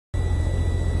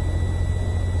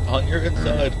On your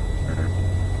inside.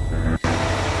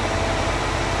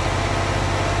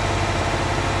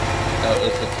 Oh,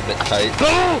 this looks a bit tight.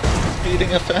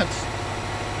 Speeding offense.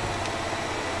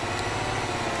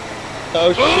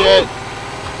 Oh shit!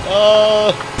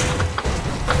 Oh!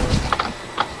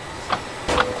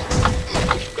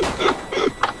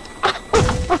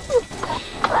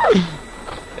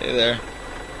 Hey there.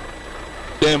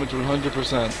 Damage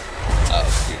 100%. Oh,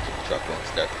 your truck won't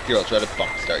start. Here, I'll try to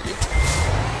bump start you.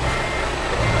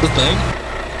 The thing?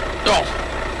 Oh!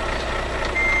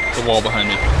 The wall behind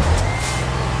me.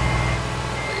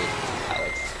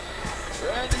 Alex.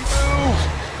 Randy, move!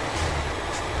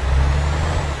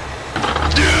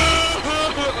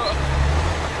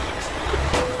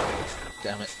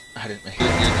 Damn it. I didn't make it.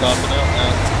 You're topping out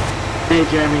now. Hey,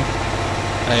 Jeremy.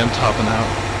 I am topping out.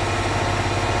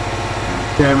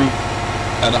 Jeremy.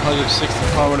 At 160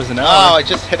 kilometers an Oh, hour. I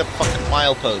just hit a fucking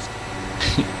milepost.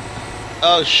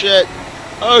 Oh shit.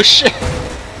 Oh shit.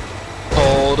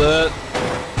 Hold it.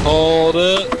 Hold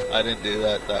it. I didn't do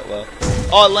that well.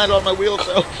 Oh, I landed on my wheel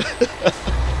though.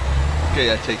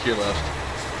 Okay, I take your left.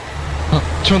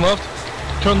 Turn left.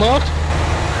 Turn left.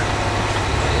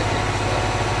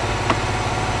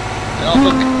 No,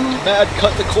 mad,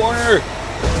 cut the corner.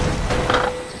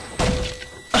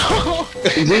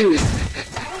 Dude.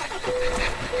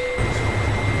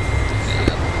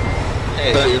 Hey,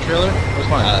 Is that your trailer? Where's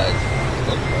mine?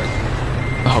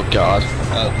 Oh god.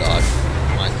 Oh god.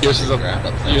 Mine's Yours is up. grabbed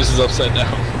upside Yours is upside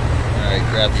down. Alright,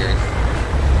 grab yours.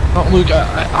 Oh, Luke,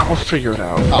 I'll figure it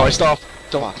out. Oh, I stopped.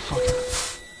 Don't. Fuck.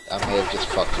 I may have just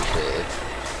fucked your trailer.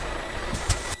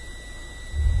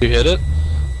 You hit it?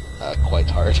 Quite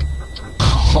hard.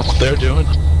 Oh, they're doing.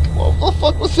 What the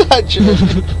fuck was that,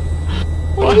 Jeremy?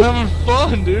 I'm having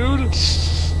fun, dude.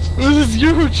 This is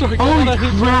huge. Holy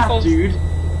crap, dude.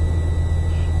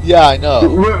 Yeah, I know.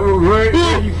 Where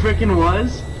you freaking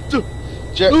was?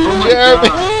 Jeremy!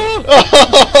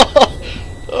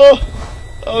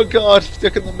 Oh god,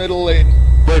 stuck in the middle lane.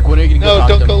 Like, when are you gonna No,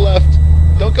 don't go left.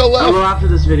 Don't go I'll go left. after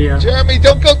this video. Jeremy,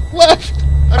 don't go left.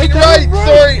 I mean right.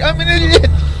 Sorry, I'm an idiot.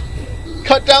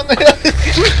 Cut down the hill.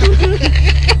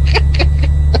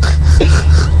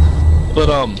 But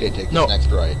Okay, take the next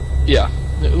right. Yeah.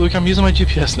 Luke, I'm using my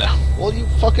GPS now. Well, you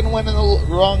fucking went in the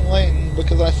wrong lane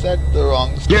because I said the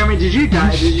wrong stuff. Jeremy, did you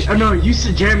die? Did you? Oh no, you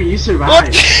said Jeremy, you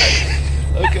survived.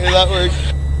 Okay, that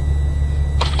worked.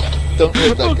 Don't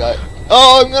hit that guy.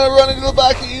 Oh, I'm gonna run into the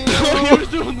back of you. He was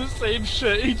doing the same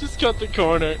shit. He just cut the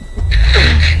corner.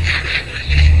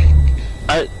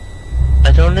 I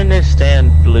don't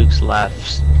understand Luke's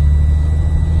laughs.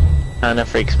 Kinda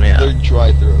freaks me They're out.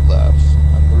 drive-through laughs.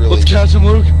 I'm really. Let's catch him,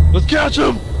 Luke. Let's catch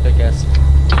him. I guess.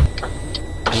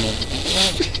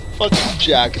 Fucking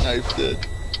jackknifed it.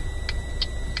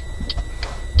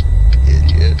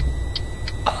 Idiot.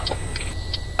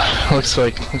 Looks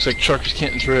like truckers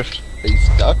can't drift. Are you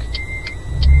stuck?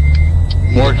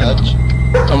 I'm working on it.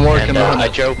 I'm working And on I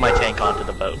it. drove my tank onto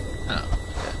the boat. Oh.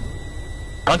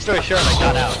 Long story short, I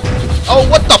got out. Oh,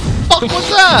 what the fuck was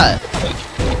that?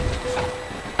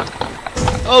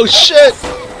 Oh shit!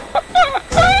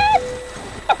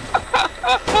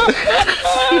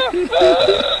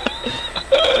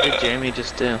 What did Jeremy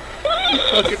just do? He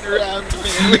fucking rammed me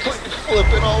and we were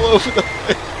flipping all over the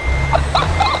place.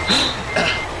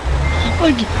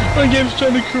 My game's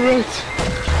trying to correct.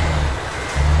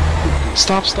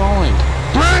 Stop stalling.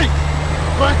 Brake!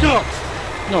 Back up!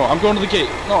 No, I'm going to the gate.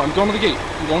 No, I'm going to the gate.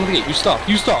 I'm going to the gate. You stop.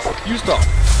 You stop. You stop.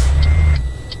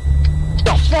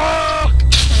 The fuck!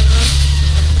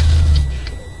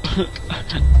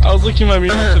 I was looking at my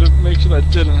mirror to make sure that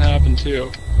didn't happen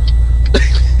too.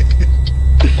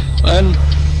 And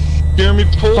Jeremy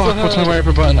pulls ahead. What's my right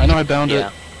upper button? I know I bound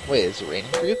it. Wait, is it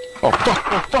raining for you? Oh fuck!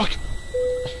 Oh fuck!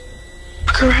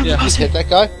 Yeah, you hit that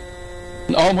guy?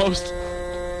 Almost.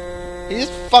 He's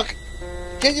fuck.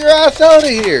 Get your ass out of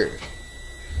here!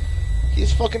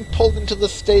 He's fucking pulled into the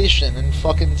station and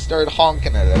fucking started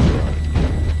honking at everyone.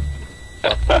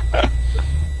 Fuck. I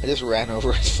just ran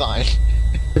over a sign.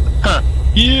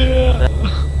 Yeah!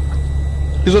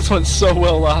 Because this went so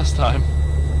well last time.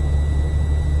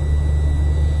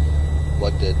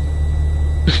 What did?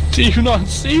 Do you not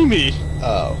see me?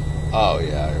 Oh. Oh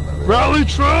yeah, I remember. Rally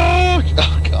truck!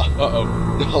 Oh god. Uh-oh.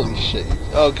 Holy shit.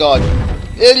 Oh god.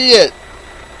 Idiot!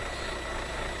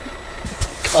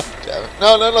 God damn it.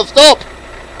 No, no, no, stop!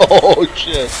 Oh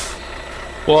shit.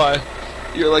 Why?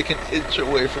 You're like an inch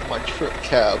away from my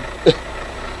cab.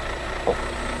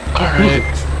 Alright.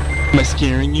 Am I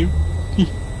scaring you?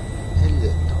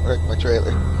 Idiot. Don't wreck my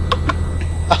trailer.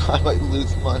 I might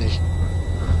lose money.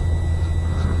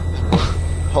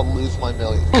 I'll lose my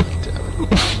million. Damn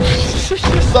it.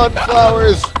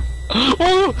 Sunflowers!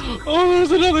 Oh,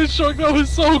 there's another truck that was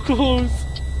so close!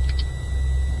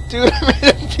 Dude, I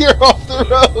made him veer off the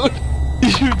road!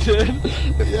 You did?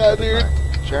 Yeah, dude.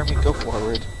 Jeremy, go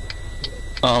forward.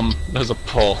 There's a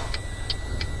pull.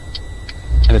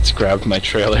 And it's grabbed my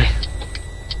trailer.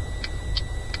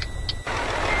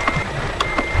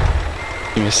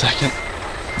 Give me a second.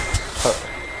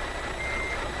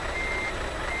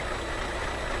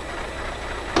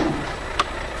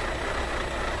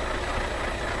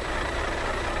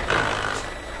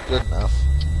 Good enough.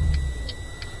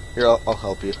 Here, I'll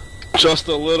help you. Just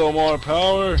a little more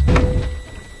power.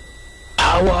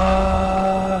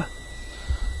 Power!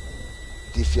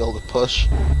 Do you feel the push?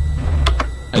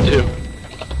 I do.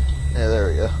 Yeah, there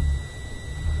we go.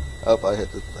 Oh, I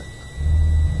hit the thing.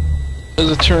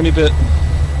 There's a turny bit.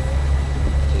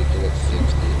 Take it at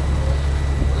 60.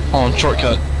 Oh,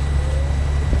 shortcut.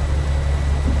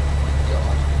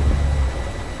 God.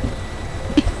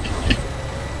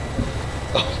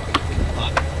 Oh my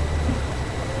god.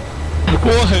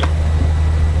 What?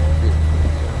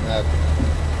 That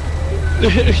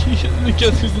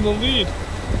Guess who's in the lead?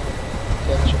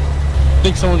 catch. I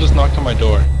think someone just knocked on my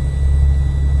door.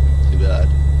 Too bad.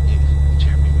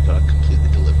 Jeremy, we gotta complete the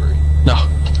delivery. No.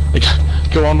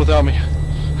 Go on without me.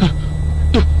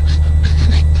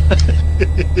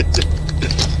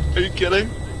 Are you kidding?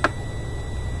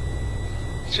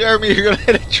 Jeremy, you're gonna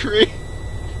hit a tree.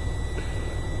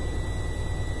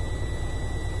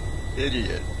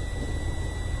 Idiot.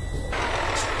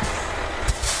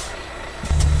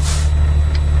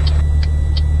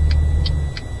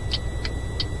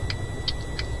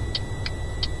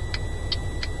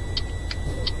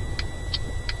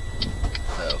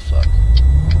 Oh fuck.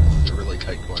 This is a really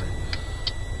tight corner.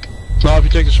 No, if you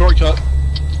take the shortcut.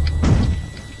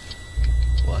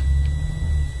 What?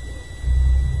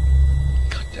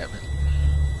 God damn it.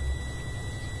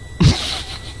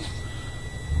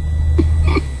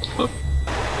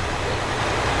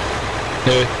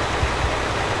 Hey.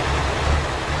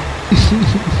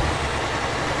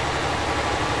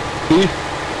 See?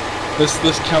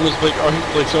 This counters Blake's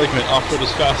argument. Off-road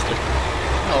is faster.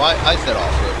 No, I said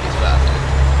off-road was faster.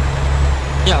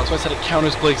 Yeah, that's why I said it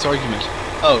counters Blake's argument.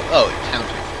 Oh, it counters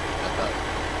it. I thought,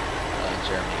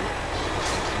 Jeremy, there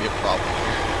seems to be a problem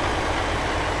here.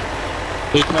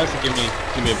 Blake, can I give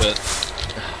me a bit?